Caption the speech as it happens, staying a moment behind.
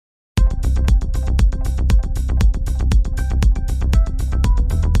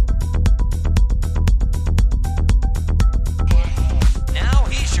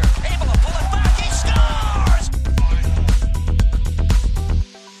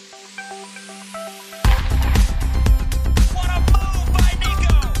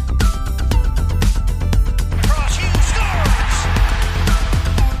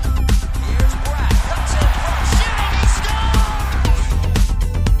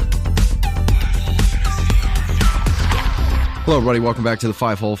Hello, everybody. Welcome back to the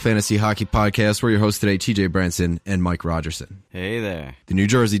 5-Hole Fantasy Hockey Podcast. We're your hosts today, TJ Branson and Mike Rogerson. Hey there. The New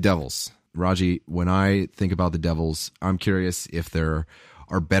Jersey Devils. Raji, when I think about the Devils, I'm curious if there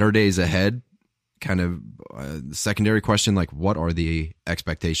are better days ahead. Kind of secondary question, like what are the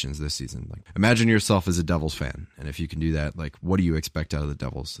expectations this season? Like, imagine yourself as a Devils fan, and if you can do that, like what do you expect out of the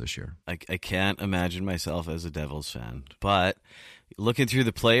Devils this year? I can't imagine myself as a Devils fan, but looking through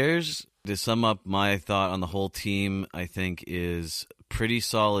the players, to sum up my thought on the whole team, I think is pretty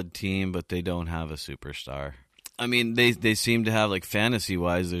solid team, but they don't have a superstar. I mean, they seem to have, like,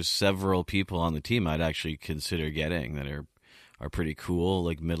 fantasy-wise, there's several people on the team I'd actually consider getting that are pretty cool,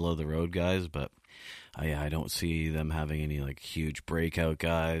 like middle-of-the-road guys, but I don't see them having any, like, huge breakout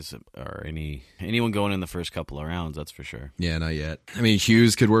guys or anyone going in the first couple of rounds, that's for sure. Yeah, not yet. I mean,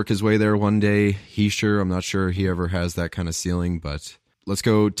 Hughes could work his way there one day. I'm not sure he ever has that kind of ceiling, but let's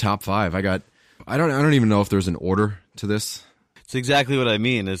go top five. I don't even know if there's an order to this. It's exactly what I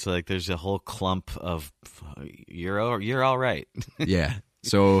mean. It's like there's a whole clump of you're all right. Yeah.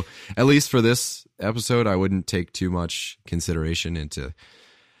 So at least for this episode, I wouldn't take too much consideration into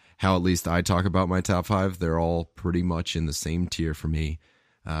how at least I talk about my top five. They're all pretty much in the same tier for me.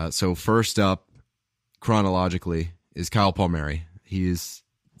 So first up, chronologically, is Kyle Palmieri. He's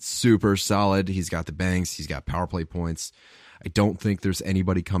super solid. He's got the bangs. He's got power play points. I don't think there's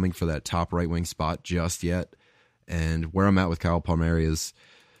anybody coming for that top right wing spot just yet. And where I'm at with Kyle Palmieri is,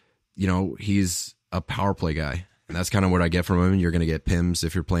 he's a power play guy. And that's kind of what I get from him. You're going to get PIMs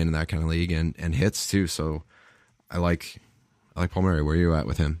if you're playing in that kind of league and hits too. So I like Palmieri. Where are you at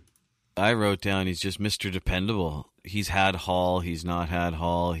with him? I wrote down he's just Mr. Dependable. He's had Hall. He's not had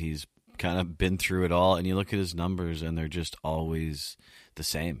Hall. He's kind of been through it all. And you look at his numbers and they're just always the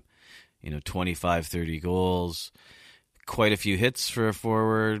same. 25, 30 goals. Quite a few hits for a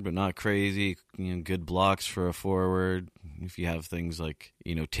forward, but not crazy. Good blocks for a forward. If you have things like,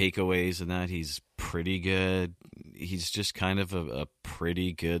 takeaways and that, he's pretty good. He's just kind of a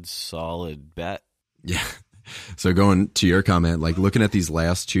pretty good, solid bet. Yeah. So going to your comment, like looking at these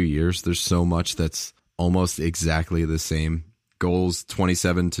last 2 years, there's so much that's almost exactly the same. Goals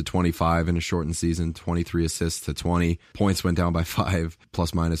 27 to 25 in a shortened season, 23 assists to 20. Points went down by 5,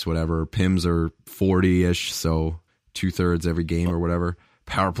 plus minus whatever. PIMs are 40-ish, so 2/3 every game or whatever.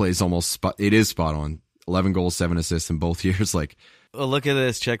 Power play is it is spot on. 11 goals, 7 assists in both years. Well, look at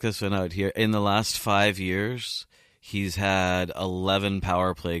this. Check this one out here. In the last 5 years, he's had 11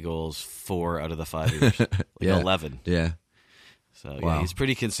 power play goals 4 out of the 5 years. Yeah. 11. Yeah. So wow. Yeah, he's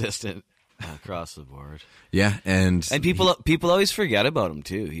pretty consistent across the board. Yeah, and people always forget about him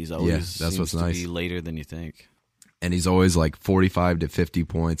too. He's always that's what's nice. To be later than you think. And he's always like 45 to 50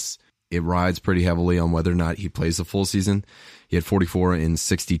 points. It rides pretty heavily on whether or not he plays the full season. He had 44 in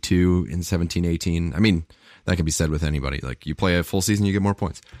 62 in 17-18. I mean, that can be said with anybody. Like, you play a full season, you get more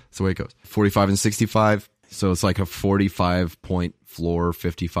points. That's the way it goes. 45 and 65. So it's like a 45-point floor,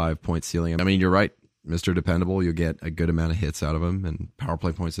 55-point ceiling. I mean, you're right. Mr. Dependable, you'll get a good amount of hits out of him, and power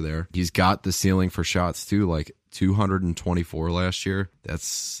play points are there. He's got the ceiling for shots, too, like 224 last year.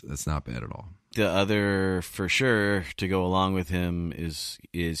 That's not bad at all. The other, for sure, to go along with him is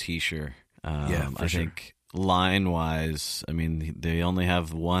Heischer. I think line-wise, I mean, they only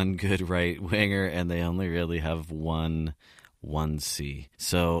have one good right winger, and they only really have one 1C.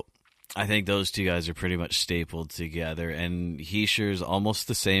 So I think those two guys are pretty much stapled together, and Heischer's almost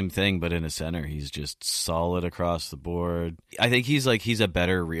the same thing, but in a center. He's just solid across the board. I think he's a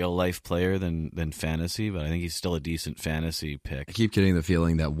better real-life player than fantasy, but I think he's still a decent fantasy pick. I keep getting the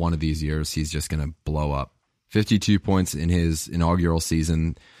feeling that one of these years he's just going to blow up. 52 points in his inaugural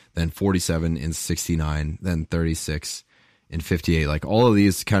season, then 47 in 69, then 36 in 58. Like, all of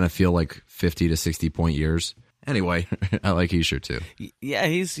these kind of feel like 50 to 60-point years. Anyway, I like Heischer too. Yeah,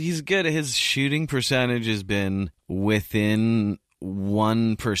 he's good. His shooting percentage has been within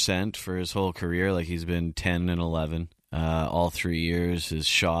 1% for his whole career. Like, he's been 10 and 11 all 3 years. His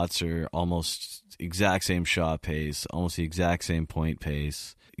shots are almost exact same shot pace, almost the exact same point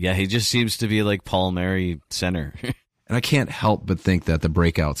pace. Yeah, he just seems to be like Palmieri center. And I can't help but think that the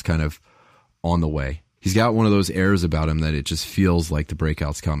breakout's kind of on the way. He's got one of those airs about him that it just feels like the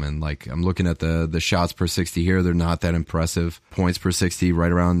breakout's coming. Like, I'm looking at the shots per 60 here. They're not that impressive. Points per 60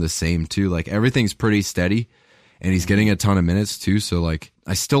 right around the same too. Like, everything's pretty steady, and he's getting a ton of minutes too. So, like,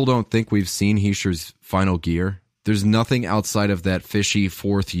 I still don't think we've seen Heischer's final gear. There's nothing outside of that fishy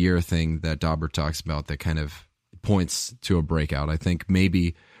fourth year thing that Dauber talks about that kind of points to a breakout. I think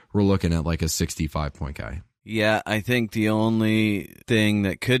maybe we're looking at like a 65-point guy. Yeah, I think the only thing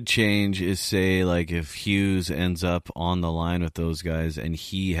that could change is, say, like if Hughes ends up on the line with those guys and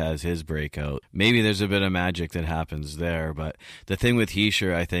he has his breakout. Maybe there's a bit of magic that happens there, but the thing with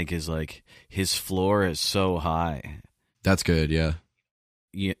Hischier, I think, is like his floor is so high. That's good, yeah.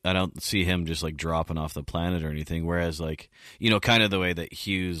 I don't see him just like dropping off the planet or anything, whereas like, kind of the way that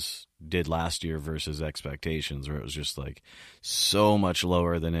Hughes did last year versus expectations, where it was just like so much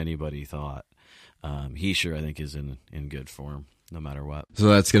lower than anybody thought. Hischier, I think, is in good form no matter what. So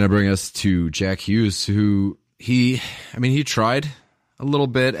that's going to bring us to Jack Hughes, who he tried a little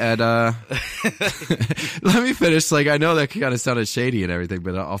bit at let me finish. Like, I know that kind of sounded shady and everything,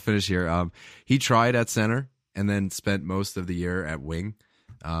 but I'll finish here. He tried at center and then spent most of the year at wing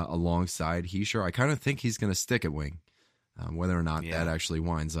alongside Hischier. I kind of think he's going to stick at wing. Whether or not that actually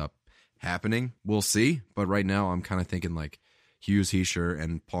winds up happening, we'll see. But right now, I'm kind of thinking like Hughes, Hischier,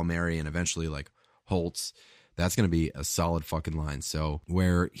 and Palmieri, and eventually like Holtz. That's going to be a solid fucking line. So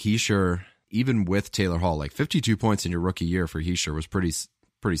where Hischier, even with Taylor Hall, like 52 points in your rookie year for Hischier was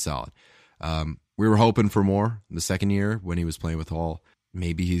pretty solid. We were hoping for more the second year when he was playing with Hall.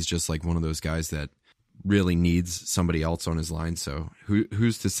 Maybe he's just like one of those guys that really needs somebody else on his line. So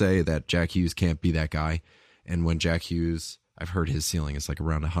who's to say that Jack Hughes can't be that guy? And when Jack Hughes, I've heard his ceiling is like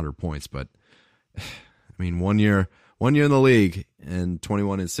around 100 points, but I mean, one year in the league and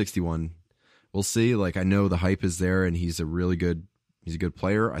 21 and 61. We'll see. Like, I know the hype is there, and he's a good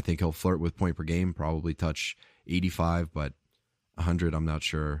player. I think he'll flirt with point per game, probably touch 85, but 100, I'm not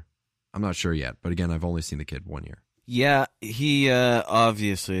sure. I'm not sure yet. But again, I've only seen the kid 1 year. Yeah, he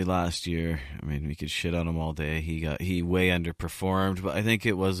obviously last year, I mean, we could shit on him all day. He way underperformed, but I think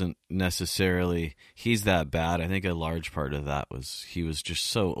it wasn't necessarily he's that bad. I think a large part of that was he was just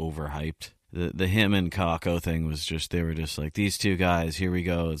so overhyped. The him and Kakko thing was just, they were just like, these two guys, here we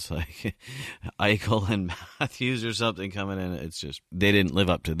go. It's like Eichel and Matthews or something coming in. It's just, they didn't live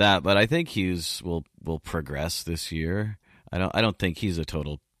up to that. But I think Hughes will progress this year. I don't think he's a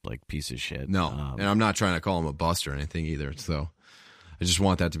total like piece of shit. No, and I'm not trying to call him a bust or anything either. So I just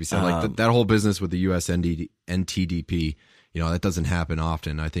want that to be said. Like that whole business with the US NTDP, that doesn't happen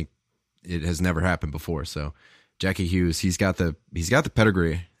often. I think it has never happened before. So Jackie Hughes, he's got the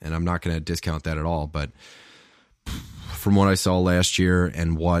pedigree, and I'm not going to discount that at all. But from what I saw last year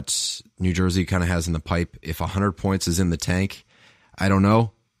and what New Jersey kind of has in the pipe, if 100 points is in the tank, I don't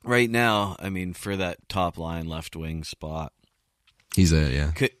know. Right now, I mean, for that top line left wing spot, he's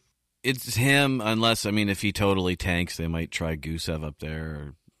yeah. It's him, unless, I mean, if he totally tanks, they might try Gusev up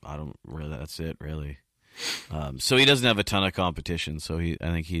there. That's it, really. So he doesn't have a ton of competition. So I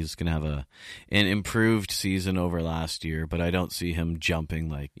think he's going to have an improved season over last year, but I don't see him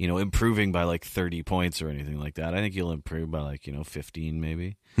jumping improving by like 30 points or anything like that. I think he'll improve by 15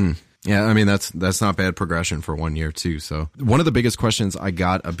 maybe. Yeah, I mean, that's not bad progression for 1 year too. So one of the biggest questions I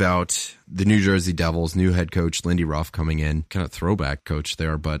got about the New Jersey Devils, new head coach Lindy Ruff coming in, kind of throwback coach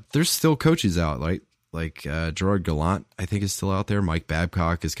there, but there's still coaches out, like Gerard Gallant, I think, is still out there. Mike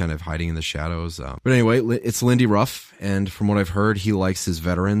Babcock is kind of hiding in the shadows. But anyway, it's Lindy Ruff, and from what I've heard, he likes his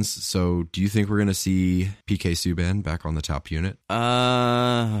veterans. So do you think we're going to see PK Subban back on the top unit?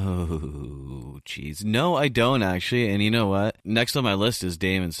 Oh, jeez. No, I don't, actually. And you know what? Next on my list is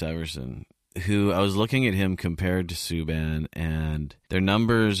Damon Severson, who I was looking at him compared to Subban, and their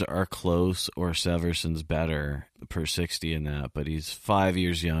numbers are close, or Severson's better per 60 in that, but he's 5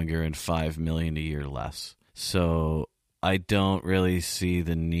 years younger and $5 million a year less. So I don't really see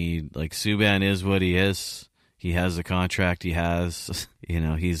the need. Like, Subban is what he is. He has the contract he has.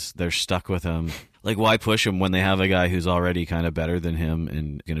 They're stuck with him. Like, why push him when they have a guy who's already kind of better than him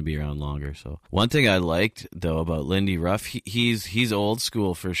and going to be around longer? So one thing I liked, though, about Lindy Ruff, he's old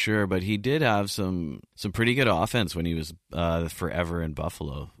school for sure, but he did have some pretty good offense when he was forever in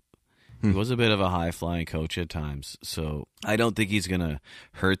Buffalo. He was a bit of a high-flying coach at times, so I don't think he's going to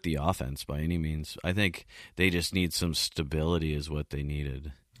hurt the offense by any means. I think they just need some stability is what they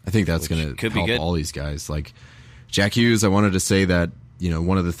needed. I think that's going to help all these guys. Like Jack Hughes, I wanted to say that,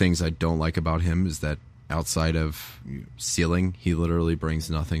 one of the things I don't like about him is that outside of ceiling, he literally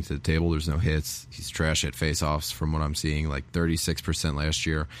brings nothing to the table. There's no hits. He's trash at faceoffs from what I'm seeing, like 36% last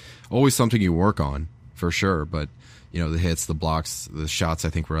year. Always something you work on, for sure, but the hits, the blocks, the shots, I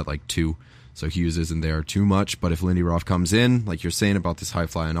think we're at like 2. So Hughes isn't there too much. But if Lindy Ruff comes in, like you're saying about this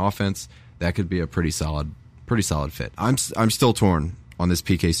high-flying offense, that could be a pretty solid fit. I'm still torn on this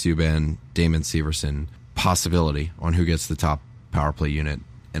PK Subban, Damon Severson possibility on who gets the top power play unit.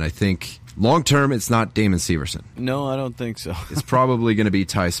 And I think long-term, it's not Damon Severson. No, I don't think so. It's probably going to be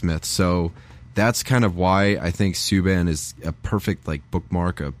Ty Smith. So that's kind of why I think Subban is a perfect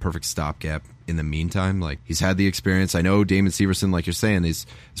bookmark, a perfect stopgap in the meantime. Like, he's had the experience. I know Damon Severson, like you're saying, he's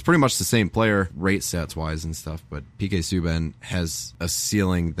pretty much the same player, rate stats wise and stuff, but PK Subban has a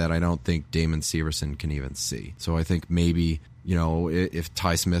ceiling that I don't think Damon Severson can even see. So I think maybe, you know, if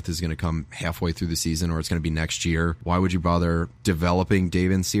Ty Smith is going to come halfway through the season or it's going to be next year, why would you bother developing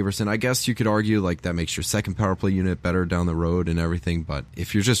Damon Severson? I guess you could argue like that makes your second power play unit better down the road and everything, but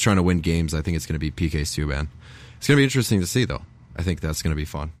if you're just trying to win games, I think it's going to be PK Subban. It's going to be interesting to see, though. I think that's going to be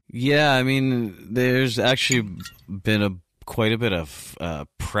fun. Yeah, I mean, there's actually been quite a bit of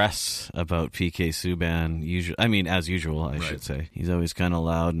press about PK Subban. As usual, I should say. He's always kind of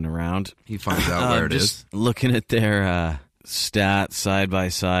loud and around. He finds out where it is. Looking at their stats side by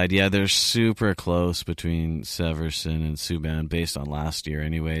side, yeah, they're super close between Severson and Subban based on last year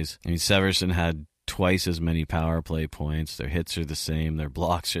anyways. I mean, Severson had twice as many power play points. Their hits are the same. Their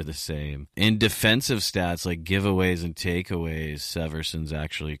blocks are the same. In defensive stats like giveaways and takeaways, Severson's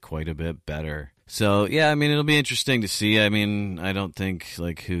actually quite a bit better. So, yeah, I mean, it'll be interesting to see. I mean, I don't think,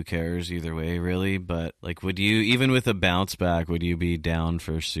 like, who cares either way, really. But, like, would you, even with a bounce back, would you be down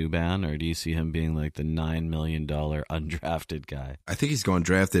for Subban? Or do you see him being, like, the $9 million undrafted guy? I think he's going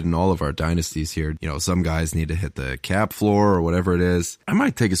drafted in all of our dynasties here. You know, some guys need to hit the cap floor or whatever it is. I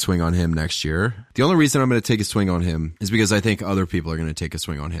might take a swing on him next year. The only reason I'm going to take a swing on him is because I think other people are going to take a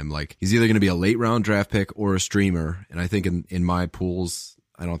swing on him. Like, he's either going to be a late round draft pick or a streamer. And I think in my pools,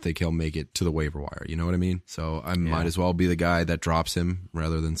 I don't think he'll make it to the waiver wire. You know what I mean? So I might as well be the guy that drops him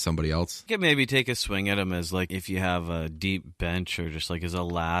rather than somebody else. You could maybe take a swing at him as, like, if you have a deep bench or just, like, as a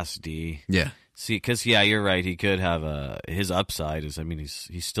last D. Yeah. See, because, yeah, you're right. He could have his upside is, I mean,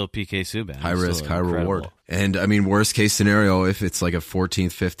 he's still PK Subban. High risk, high reward. And, I mean, worst case scenario, if it's like a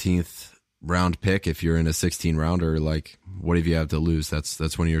 14th, 15th round pick, if you're in a 16 rounder, like, what have you have to lose? That's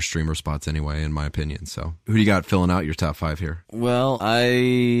one of your streamer spots anyway, in my opinion. So who do you got filling out your top five here? Well,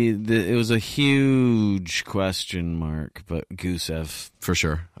 it was a huge question mark, but Gusev. For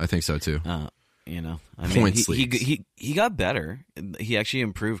sure. I think so too. You know, I mean, he got better. He actually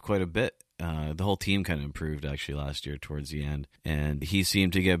improved quite a bit. The whole team kind of improved actually last year towards the end, and he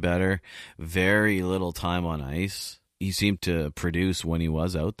seemed to get better. Very little time on ice. He seemed to produce when he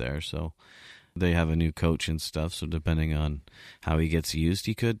was out there, so they have a new coach and stuff, so depending on how he gets used,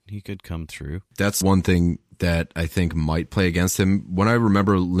 he could come through. That's one thing that I think might play against him. When I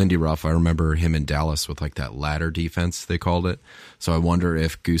remember Lindy Ruff, I remember him in Dallas with like that ladder defense, they called it. So I wonder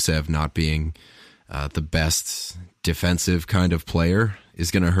if Gusev not being the best defensive kind of player is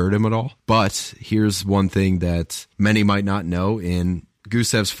going to hurt him at all. But here's one thing that many might not know. In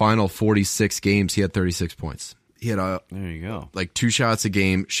Gusev's final 46 games, he had 36 points. He had there you go, like 2 shots a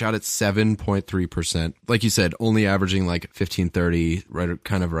game, shot at 7.3%. Like you said, only averaging like 15-30,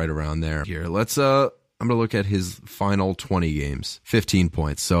 right around there. Here, I'm going to look at his final 20 games. 15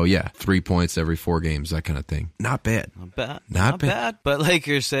 points. So, yeah, 3 points every 4 games, that kind of thing. Not bad. Not bad. But like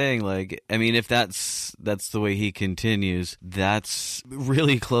you're saying, like, I mean, if that's the way he continues, that's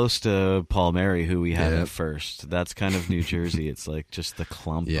really close to Paul Mary, who we had at first. That's kind of New Jersey. It's like just the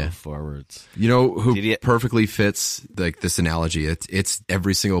clump of forwards. You know who perfectly fits like this analogy? It's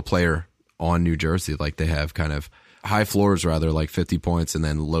every single player on New Jersey. Like, they have kind of high floors, rather, like 50 points, and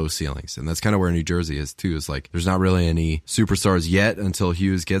then low ceilings. And that's kind of where New Jersey is too. Is like there's not really any superstars yet until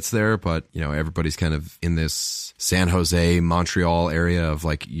Hughes gets there, but you know, everybody's kind of in this San Jose, Montreal area of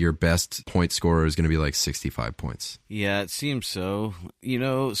like your best point scorer is going to be like 65 points. Yeah, it seems so. You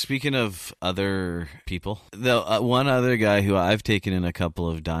know, speaking of other people, though, one other guy who I've taken in a couple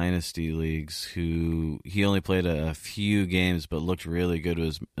of dynasty leagues, who he only played a few games but looked really good,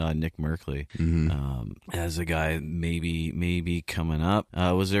 was Nick Merkley. As a guy maybe coming up.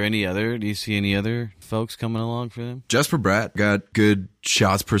 Was there any other? Do you see any other folks coming along for them? Jesper Bratt got good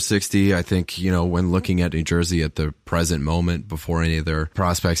shots per 60. I think, you know, when looking at New Jersey at the present moment before any of their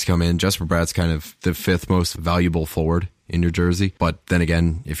prospects come in, Jesper Bratt's kind of the 5th most valuable forward in New Jersey. But then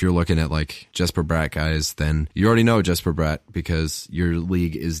again, if you're looking at like Jesper Bratt guys, then you already know Jesper Bratt because your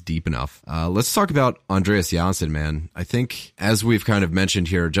league is deep enough. Let's talk about Andreas Janssen, man. I think, as we've kind of mentioned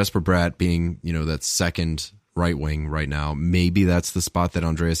here, Jesper Bratt being, you know, that second right wing right now, maybe that's the spot that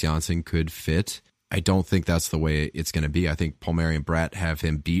Andreas Janssen could fit. I don't think that's the way it's going to be. I think Palmieri and Bratt have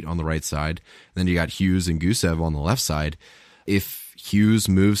him beat on the right side. Then you got Hughes and Gusev on the left side. If Hughes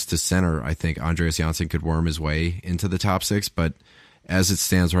moves to center, I think Andreas Janssen could worm his way into the top 6. But as it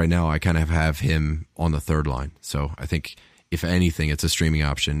stands right now, I kind of have him on the 3rd line. So I think, if anything, it's a streaming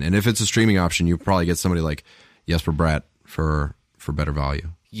option. And if it's a streaming option, you probably get somebody like Jesper Bratt for better value.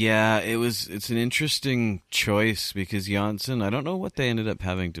 Yeah, it's an interesting choice because Janssen, I don't know what they ended up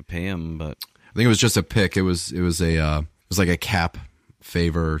having to pay him, but I think it was just a pick. It was like a cap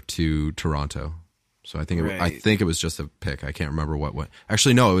favor to Toronto. So I think Right. I think it was just a pick. I can't remember what went.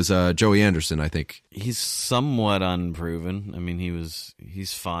 Actually, no, it was Joey Anderson, I think. He's somewhat unproven. I mean,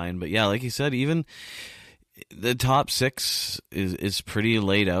 he's fine, but yeah, like you said, even the top 6 is pretty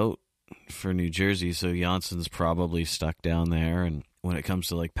laid out for New Jersey. So Janssen's probably stuck down there, and when it comes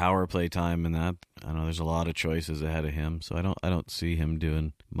to like power play time and that, I know there's a lot of choices ahead of him. So I don't see him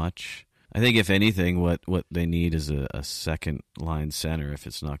doing much. I think if anything, what they need is a second line center if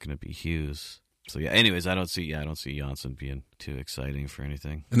it's not going to be Hughes. So yeah, anyways, I don't see Janssen being too exciting for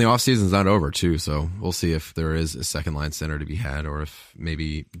anything. And the offseason's not over too, so we'll see if there is a second line center to be had, or if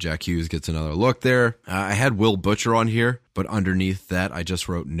maybe Jack Hughes gets another look there. I had Will Butcher on here, but underneath that I just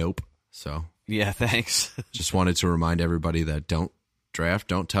wrote nope. So yeah, thanks. just wanted to remind everybody that don't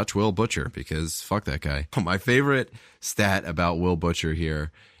touch Will Butcher, because fuck that guy. My favorite stat about Will Butcher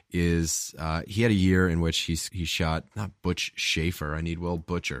here is he had a year in which he shot, not Butch Schaefer, I need Will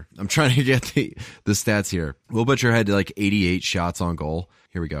Butcher. I'm trying to get the stats here. Will Butcher had like 88 shots on goal.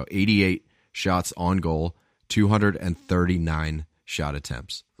 Here we go. 88 shots on goal, 239 shot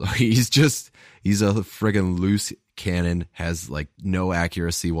attempts. So he's a friggin' loose cannon, has like no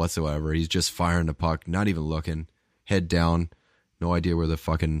accuracy whatsoever. He's just firing the puck, not even looking, head down, no idea where the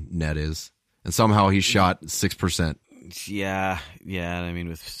fucking net is. And somehow he shot 6%. Yeah. I mean,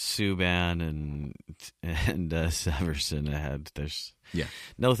 with Subban and Severson ahead, there's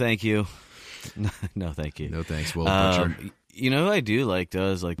no thank you, no thank you, no thanks. Will Butcher. You know who I do like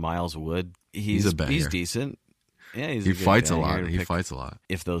though is like Miles Wood. He's a banger. He's decent. Yeah, he fights a lot. He fights a lot.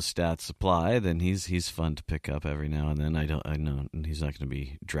 If those stats apply, then he's fun to pick up every now and then. I know he's not going to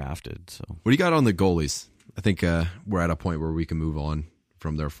be drafted. So what do you got on the goalies? I think we're at a point where we can move on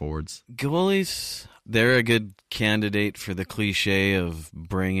from their forwards. Goalies, they're a good candidate for the cliche of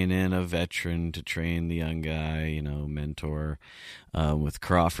bringing in a veteran to train the young guy, mentor, with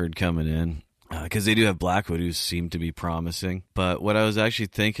Crawford coming in. Because they do have Blackwood, who seemed to be promising. But what I was actually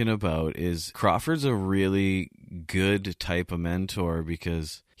thinking about is Crawford's a really good type of mentor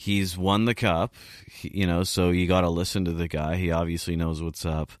because he's won the cup, so you got to listen to the guy. He obviously knows what's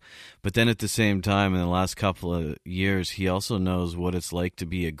up. But then at the same time, in the last couple of years, he also knows what it's like to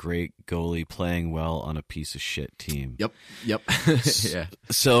be a great goalie playing well on a piece of shit team. Yep. Yeah.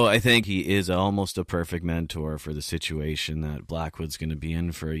 So I think he is almost a perfect mentor for the situation that Blackwood's going to be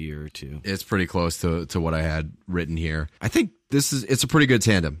in for a year or two. It's pretty close to what I had written here. I think it's a pretty good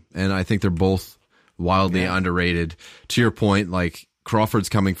tandem, and I think they're both wildly underrated. To your point, like Crawford's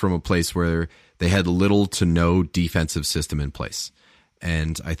coming from a place where they had little to no defensive system in place.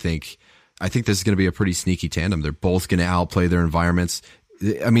 And I think this is going to be a pretty sneaky tandem. They're both going to outplay their environments.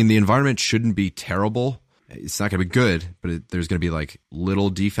 I mean, the environment shouldn't be terrible. It's not going to be good, but there's going to be like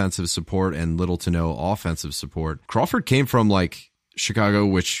little defensive support and little to no offensive support. Crawford came from like Chicago,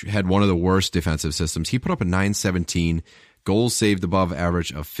 which had one of the worst defensive systems. He put up a .917, goals saved above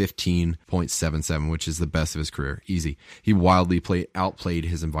average of 15.77, which is the best of his career. Easy. He wildly outplayed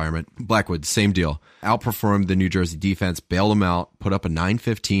his environment. Blackwood, same deal. Outperformed the New Jersey defense, bailed them out, put up a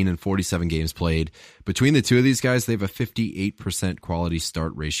 .915 in 47 games played. Between the two of these guys, they have a 58% quality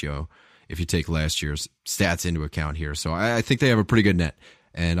start ratio if you take last year's stats into account here. So I think they have a pretty good net,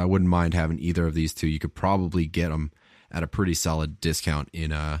 and I wouldn't mind having either of these two. You could probably get them at a pretty solid discount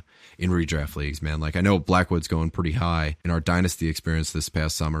in redraft leagues, man. Like I know Blackwood's going pretty high in our dynasty experience this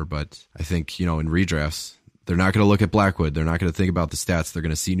past summer, but I think, in redrafts, they're not going to look at Blackwood. They're not going to think about the stats. They're going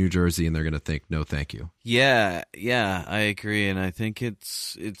to see New Jersey and they're going to think, no, thank you. Yeah, I agree, and I think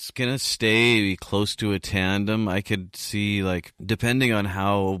it's gonna stay close to a tandem. I could see, like, depending on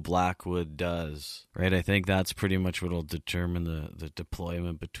how Blackwood does, right? I think that's pretty much what will determine the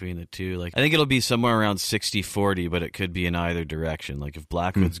deployment between the two. Like, I think it'll be somewhere around 60-40, but it could be in either direction. Like, if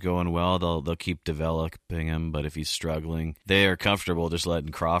Blackwood's going well, they'll keep developing him, but if he's struggling, they are comfortable just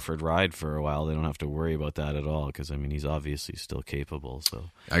letting Crawford ride for a while. They don't have to worry about that at all because, I mean, he's obviously still capable. So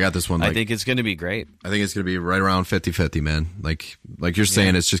I got this one. I think it's going to be great. I think it's going to be right around 50-50, man. Like you're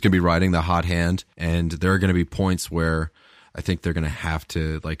saying, It's just going to be riding the hot hand, and there are going to be points where I think they're going to have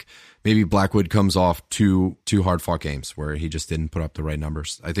to, like, maybe Blackwood comes off two hard-fought games where he just didn't put up the right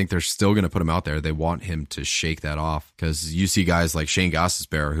numbers. I think they're still going to put him out there. They want him to shake that off because you see guys like Shane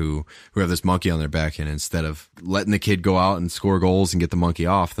Gostisbehere who have this monkey on their back, and instead of letting the kid go out and score goals and get the monkey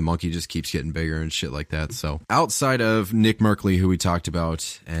off, the monkey just keeps getting bigger and shit like that. So outside of Nick Merkley, who we talked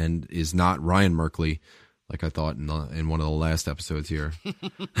about and is not Ryan Merkley, like I thought in one of the last episodes here,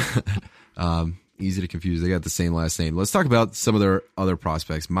 easy to confuse. They got the same last name. Let's talk about some of their other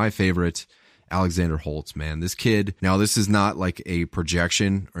prospects. My favorite, Alexander Holtz, man. This kid, now this is not like a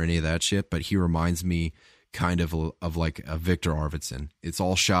projection or any of that shit, but he reminds me kind of like a Victor Arvidsson. It's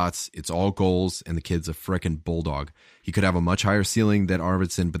all shots, it's all goals, and the kid's a frickin' bulldog. He could have a much higher ceiling than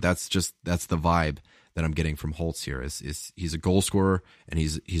Arvidsson, but that's the vibe that I'm getting from Holtz here. Is he's a goal scorer and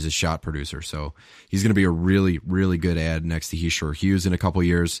he's a shot producer. So he's going to be a really, really good add next to Hischier Hughes in a couple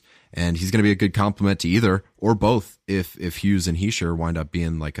years, and he's going to be a good complement to either or both if Hughes and Hischier wind up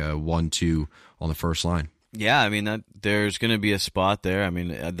being like a 1-2 on the first line. Yeah, I mean, that there's going to be a spot there. I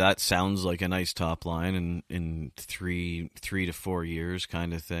mean, that sounds like a nice top line in 3 to 4 years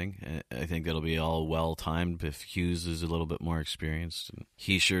kind of thing. I think that'll be all well timed if Hughes is a little bit more experienced. And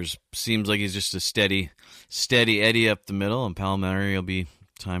Heischer's seems like he's just a steady Eddie up the middle, and Palmieri will be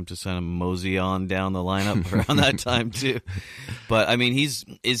time to send him mosey on down the lineup around that time too. But I mean,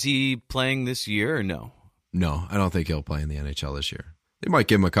 is he playing this year or no? No, I don't think he'll play in the NHL this year. They might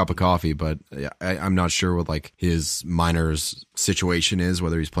give him a cup of coffee, but I'm not sure what like his minors situation is,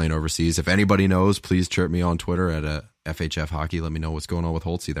 whether he's playing overseas. If anybody knows, please chirp me on Twitter at FHF Hockey. Let me know what's going on with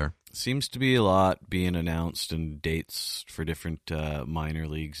Holtzy there. Seems to be a lot being announced and dates for different minor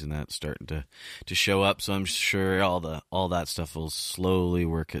leagues, and that's starting to show up. So I'm sure all that stuff will slowly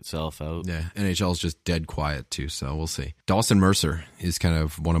work itself out. Yeah, NHL is just dead quiet too, so we'll see. Dawson Mercer is kind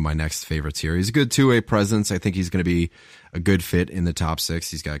of one of my next favorites here. He's a good two-way presence. I think he's going to be a good fit in the top six.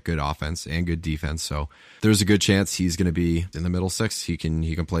 He's got good offense and good defense, so there's a good chance he's going to be in the middle six. He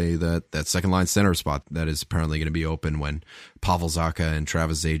can play that second line center spot that is apparently going to be open when Pavel Zacha and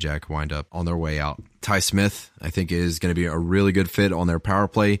Travis Zajac wind up on their way out. Ty Smith, I think, is going to be a really good fit on their power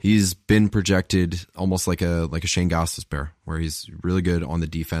play. He's been projected almost like a Shane Gostisbehere, where he's really good on the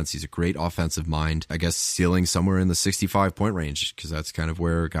defense. He's a great offensive mind. I guess ceiling somewhere in the 65-point range, because that's kind of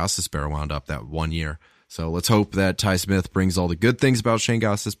where Gostisbehere wound up that 1 year. So let's hope that Ty Smith brings all the good things about Shane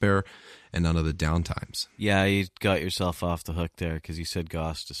Gostisbehere and none of the downtimes. Yeah, you got yourself off the hook there because you said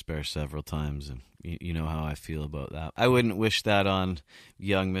Gostisbehere several times, and you know how I feel about that. I wouldn't wish that on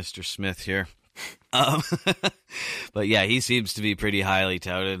young Mr. Smith here. But yeah, he seems to be pretty highly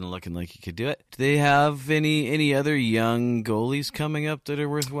touted and looking like he could do it. Do they have any other young goalies coming up that are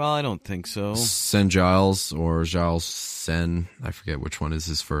worthwhile? I don't think so. Sen Giles or Giles Sen, I forget which one is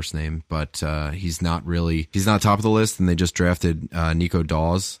his first name, but he's not top of the list, and they just drafted Nico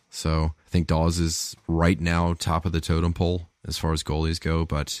Dawes. So I think Dawes is right now top of the totem pole as far as goalies go,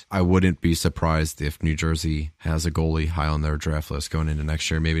 but I wouldn't be surprised if New Jersey has a goalie high on their draft list going into next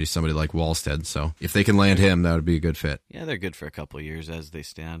year, maybe somebody like Wallstead. So if they can land him, that would be a good fit. Yeah, they're good for a couple of years as they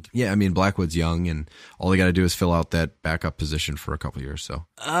stand. Yeah, I mean, Blackwood's young, and all they got to do is fill out that backup position for a couple of years. So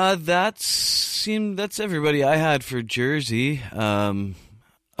that's everybody I had for Jersey.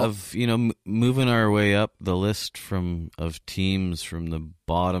 Of moving our way up the list of teams from the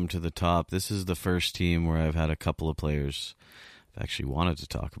bottom to the top, this is the first team where I've had a couple of players I've actually wanted to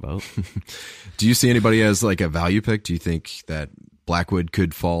talk about. Do you see anybody as like a value pick? Do you think that Blackwood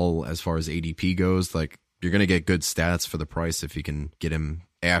could fall as far as ADP goes? Like, you're going to get good stats for the price if you can get him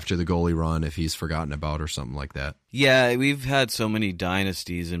after the goalie run, if he's forgotten about or something like that. Yeah, we've had so many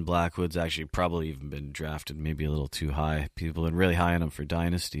dynasties, and Blackwood's actually probably even been drafted maybe a little too high. People have been really high on him for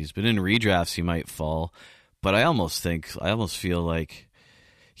dynasties, but in redrafts he might fall. But I almost feel like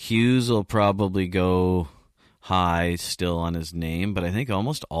Hughes will probably go high still on his name, but I think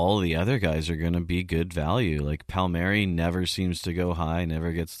almost all the other guys are going to be good value. Like Palmieri never seems to go high,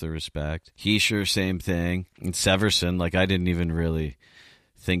 never gets the respect. Hischier, same thing. And Severson, like, I didn't even really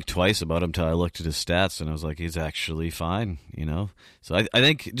think twice about him till I looked at his stats, and I was like, he's actually fine, So I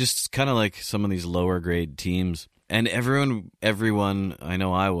think just kind of like some of these lower grade teams, and everyone, I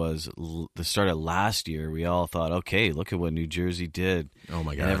know I was, the start of last year, we all thought, okay, look at what New Jersey did. Oh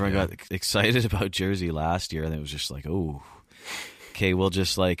my God. And everyone got excited about Jersey last year, and it was just like, oh, okay, we'll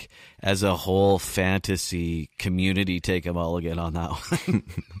just like, as a whole fantasy community, take a mulligan on that one.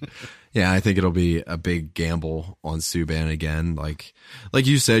 Yeah, I think it'll be a big gamble on Subban again. Like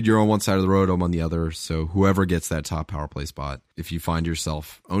you said, you're on one side of the road, I'm on the other. So whoever gets that top power play spot, if you find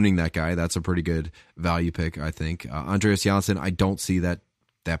yourself owning that guy, that's a pretty good value pick, I think. Andreas Janssen, I don't see that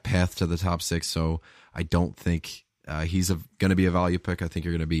path to the top six, so I don't think he's going to be a value pick. I think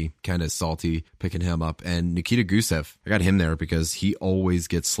you're going to be kind of salty picking him up. And Nikita Gusev, I got him there because he always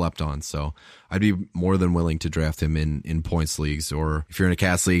gets slept on. So I'd be more than willing to draft him in points leagues, or if you're in a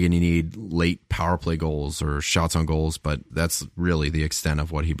cast league and you need late power play goals or shots on goals, but that's really the extent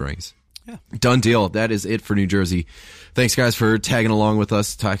of what he brings. Done deal. That is it for New Jersey. Thanks, guys, for tagging along with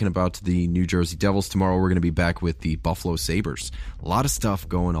us, talking about the New Jersey Devils. Tomorrow, we're going to be back with the Buffalo Sabres. A lot of stuff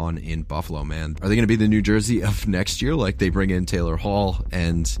going on in Buffalo, man. Are they going to be the New Jersey of next year? Like, they bring in Taylor Hall,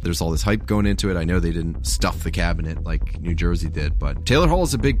 and there's all this hype going into it. I know they didn't stuff the cabinet like New Jersey did, but Taylor Hall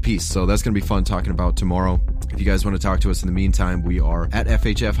is a big piece, so that's going to be fun talking about tomorrow. If you guys want to talk to us in the meantime, we are at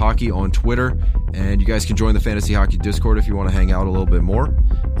FHF Hockey on Twitter, and you guys can join the Fantasy Hockey Discord if you want to hang out a little bit more.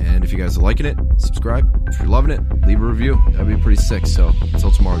 And if you guys are liking it, subscribe. If you're loving it, leave a review. That'd be pretty sick. So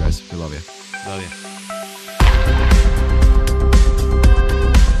until tomorrow, guys, we love you. Love you.